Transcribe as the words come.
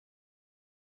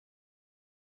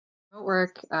Remote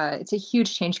work, it's a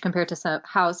huge change compared to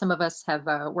how some of us have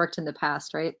worked in the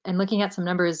past, right? And looking at some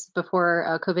numbers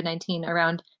before COVID-19,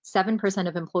 around 7%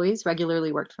 of employees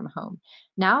regularly worked from home.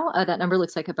 Now that number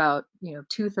looks like about,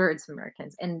 2/3 of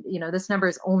Americans, and this number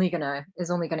is only gonna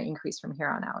increase from here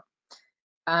on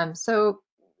out. So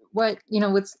what,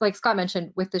 with like Scott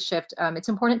mentioned with the shift, it's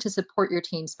important to support your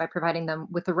teams by providing them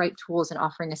with the right tools and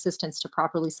offering assistance to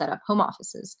properly set up home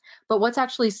offices. But what's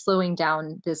actually slowing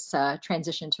down this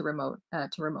transition to remote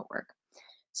work?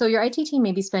 So your IT team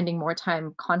may be spending more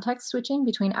time context switching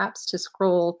between apps to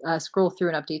scroll through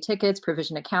and update tickets,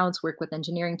 provision accounts, work with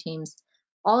engineering teams.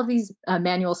 All of these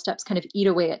manual steps kind of eat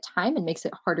away at time and makes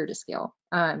it harder to scale.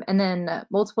 And then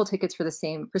multiple tickets for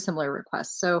similar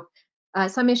requests. So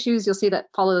some issues you'll see that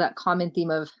follow that common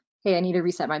theme of, hey, I need to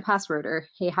reset my password, or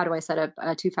hey, how do I set up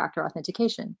two-factor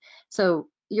authentication? So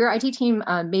your IT team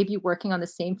may be working on the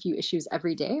same few issues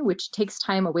every day, which takes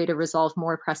time away to resolve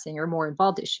more pressing or more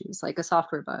involved issues like a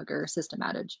software bug or a system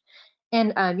outage.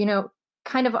 And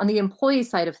kind of on the employee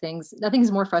side of things,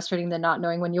 nothing's more frustrating than not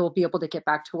knowing when you'll be able to get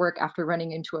back to work after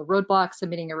running into a roadblock,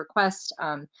 submitting a request.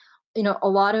 A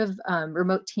lot of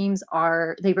remote teams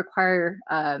they require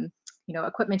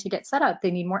equipment to get set up.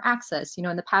 They need more access.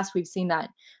 In the past, we've seen that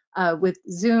with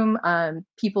Zoom,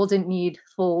 people didn't need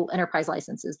full enterprise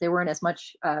licenses. There weren't as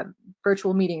much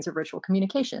virtual meetings or virtual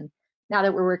communication. Now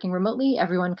that we're working remotely,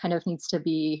 everyone kind of needs to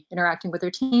be interacting with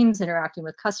their teams, interacting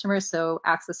with customers, so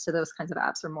access to those kinds of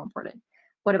apps are more important.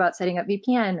 What about setting up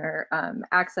VPN or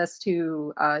access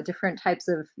to different types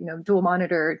of, dual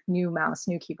monitor, new mouse,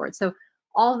 new keyboard? So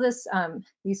all of this,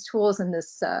 these tools and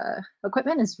this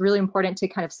equipment is really important to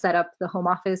kind of set up the home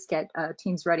office, get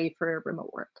teams ready for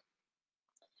remote work.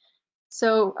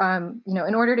 So,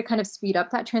 in order to kind of speed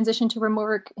up that transition to remote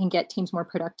work and get teams more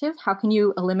productive, how can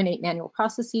you eliminate manual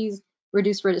processes,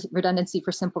 reduce redundancy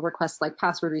for simple requests like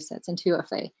password resets and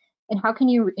 2FA? And how can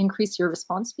you increase your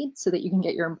response speed so that you can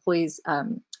get your employees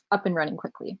up and running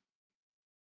quickly?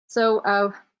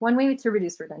 So one way to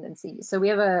reduce redundancy. So we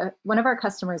have one of our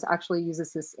customers actually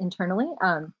uses this internally.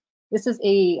 This is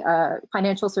a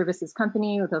financial services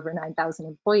company with over 9,000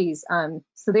 employees.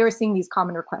 So they were seeing these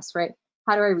common requests, right?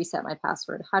 How do I reset my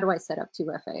password? How do I set up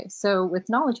 2FA? So with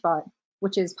KnowledgeBot,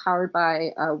 which is powered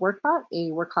by Workbot, a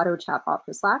Workato chatbot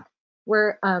for Slack,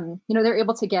 where they're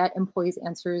able to get employees'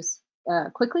 answers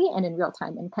quickly and in real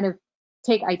time, and kind of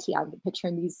take IT out of the picture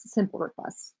in these simple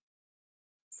requests.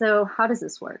 So how does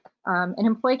this work? An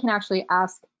employee can actually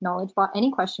ask KnowledgeBot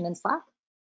any question in Slack.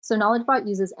 So KnowledgeBot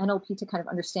uses NLP to kind of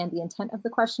understand the intent of the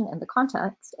question and the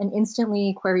context, and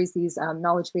instantly queries these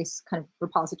knowledge-based kind of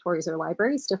repositories or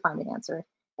libraries to find an answer.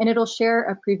 And it'll share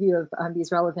a preview of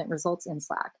these relevant results in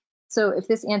Slack. So if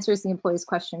this answers the employee's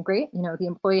question, great. The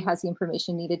employee has the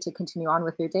information needed to continue on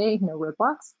with their day, no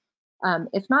roadblocks.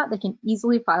 If not, they can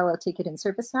easily file a ticket in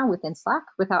ServiceNow within Slack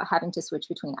without having to switch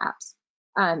between apps.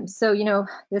 So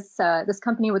this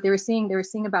company, what they were seeing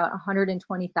about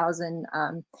 120,000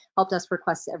 help desk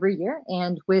requests every year,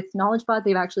 and with KnowledgeBot,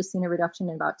 they've actually seen a reduction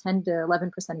in about 10 to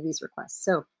 11% of these requests.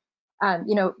 So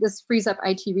this frees up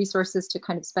IT resources to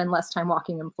kind of spend less time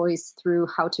walking employees through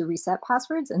how to reset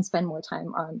passwords and spend more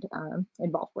time on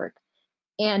involved work.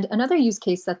 And another use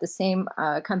case that the same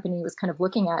company was kind of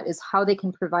looking at is how they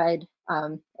can provide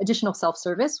additional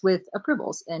self-service with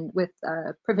approvals and with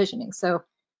provisioning. So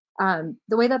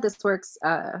the way that this works,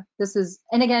 and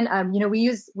again,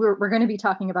 we're going to be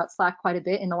talking about Slack quite a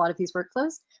bit in a lot of these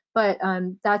workflows, but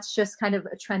that's just kind of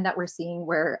a trend that we're seeing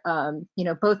where,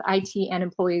 both IT and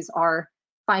employees are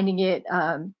finding it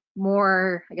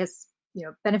more, I guess,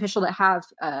 beneficial to have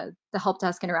the help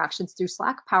desk interactions through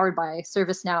Slack powered by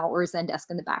ServiceNow or Zendesk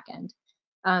in the back end.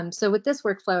 So with this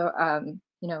workflow,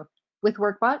 with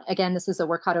Workbot, again, this is a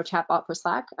Workato chatbot for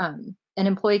Slack. An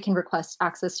employee can request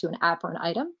access to an app or an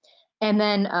item, and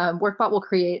then Workbot will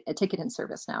create a ticket in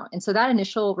ServiceNow. And so that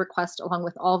initial request, along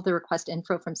with all of the request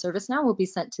info from ServiceNow, will be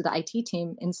sent to the IT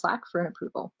team in Slack for an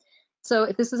approval. So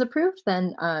if this is approved,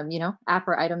 then app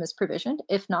or item is provisioned.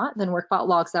 If not, then Workbot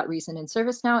logs that reason in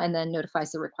ServiceNow and then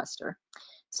notifies the requester.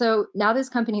 So now this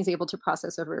company is able to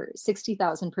process over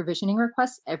 60,000 provisioning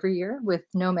requests every year with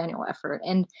no manual effort.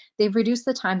 And they've reduced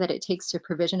the time that it takes to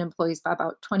provision employees by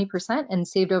about 20% and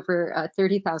saved over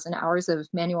 30,000 hours of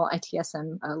manual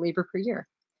ITSM labor per year.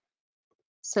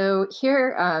 So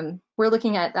here we're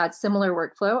looking at that similar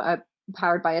workflow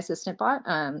powered by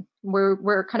AssistantBot.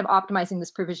 We're kind of optimizing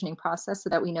this provisioning process so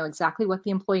that we know exactly what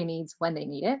the employee needs when they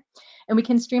need it. And we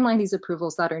can streamline these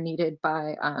approvals that are needed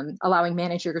by allowing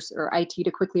managers or IT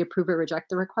to quickly approve or reject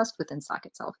the request within Slack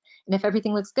itself. And if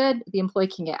everything looks good, the employee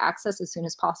can get access as soon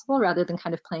as possible rather than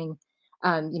kind of playing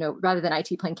rather than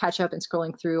IT playing catch up and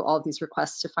scrolling through all of these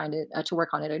requests to find it, to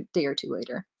work on it a day or two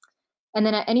later. And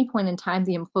then at any point in time,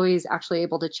 the employee is actually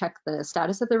able to check the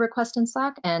status of the request in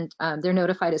Slack, and they're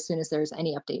notified as soon as there's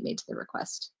any update made to the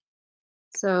request.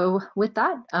 So with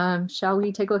that, shall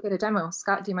we take a look at a demo?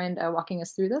 Scott, do you mind walking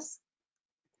us through this?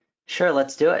 Sure,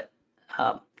 let's do it.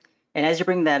 And as you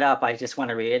bring that up, I just want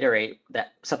to reiterate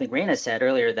that something Raina said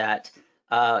earlier, that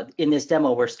in this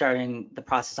demo, we're starting the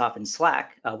process off in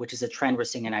Slack, which is a trend we're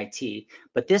seeing in IT.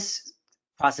 But this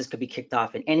process could be kicked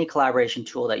off in any collaboration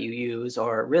tool that you use,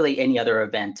 or really any other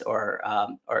event, or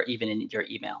even in your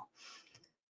email.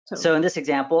 So in this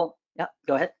example, yeah,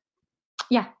 go ahead.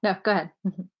 Yeah, no, go ahead.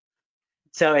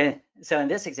 So in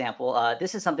this example,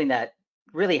 this is something that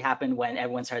really happened when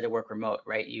everyone started to work remote,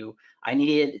 right? I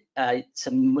needed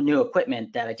some new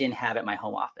equipment that I didn't have at my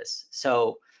home office.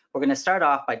 So we're going to start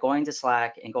off by going to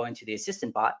Slack and going to the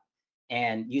assistant bot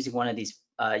and using one of these,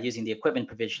 using the equipment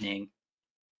provisioning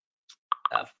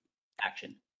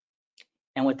action.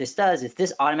 And what this does is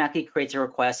this automatically creates a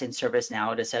request in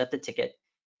ServiceNow to set up the ticket.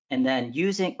 And then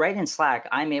right in Slack,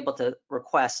 I'm able to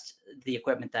request the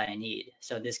equipment that I need.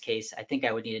 So in this case, I think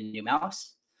I would need a new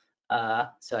mouse.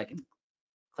 So I can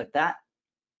click that,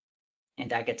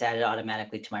 and that gets added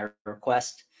automatically to my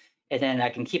request. And then I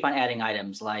can keep on adding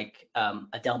items like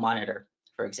a Dell monitor,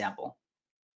 for example.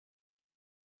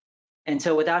 And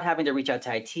so without having to reach out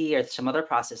to IT or some other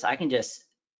process, I can just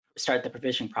start the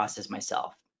provisioning process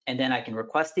myself. And then I can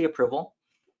request the approval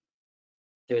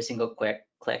through a single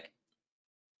click.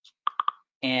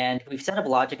 And we've set up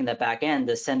logic in the back end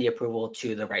to send the approval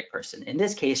to the right person. In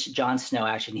this case, John Snow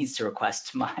actually needs to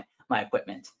request my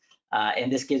equipment.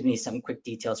 And this gives me some quick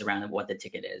details around what the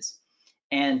ticket is.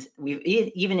 And we've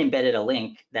even embedded a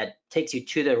link that takes you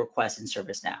to the request in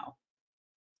ServiceNow.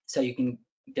 So you can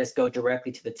just go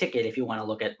directly to the ticket if you want to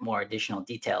look at more additional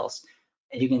details.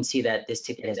 And you can see that this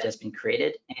ticket has just been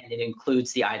created, and it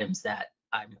includes the items that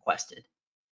I requested.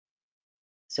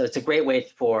 So it's a great way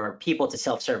for people to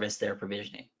self-service their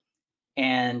provisioning.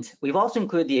 And we've also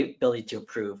included the ability to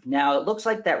approve. Now, it looks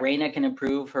like that Raina can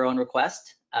approve her own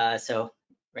request. So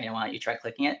Raina, why don't you try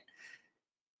clicking it?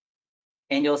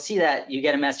 And you'll see that you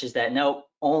get a message that no,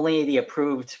 only the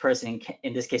approved person,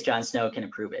 in this case, John Snow, can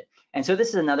approve it. And so this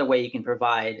is another way you can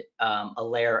provide a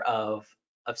layer of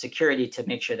security to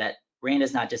make sure that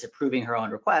Raina's not just approving her own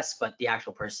request, but the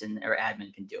actual person or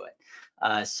admin can do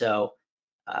it. So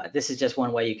this is just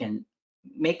one way you can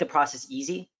make the process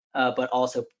easy, but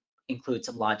also include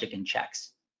some logic and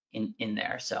checks in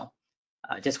there. So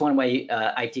just one way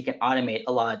IT can automate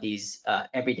a lot of these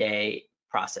everyday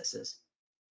processes.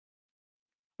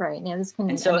 Right. Yeah, this can,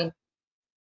 and so, I mean,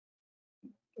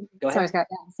 go ahead. Sorry, Scott,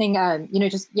 saying, by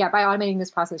automating this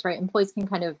process, right, employees can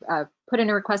kind of put in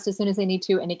a request as soon as they need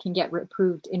to, and it can get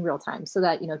approved in real time so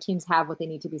that, teams have what they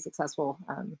need to be successful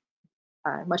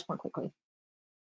much more quickly.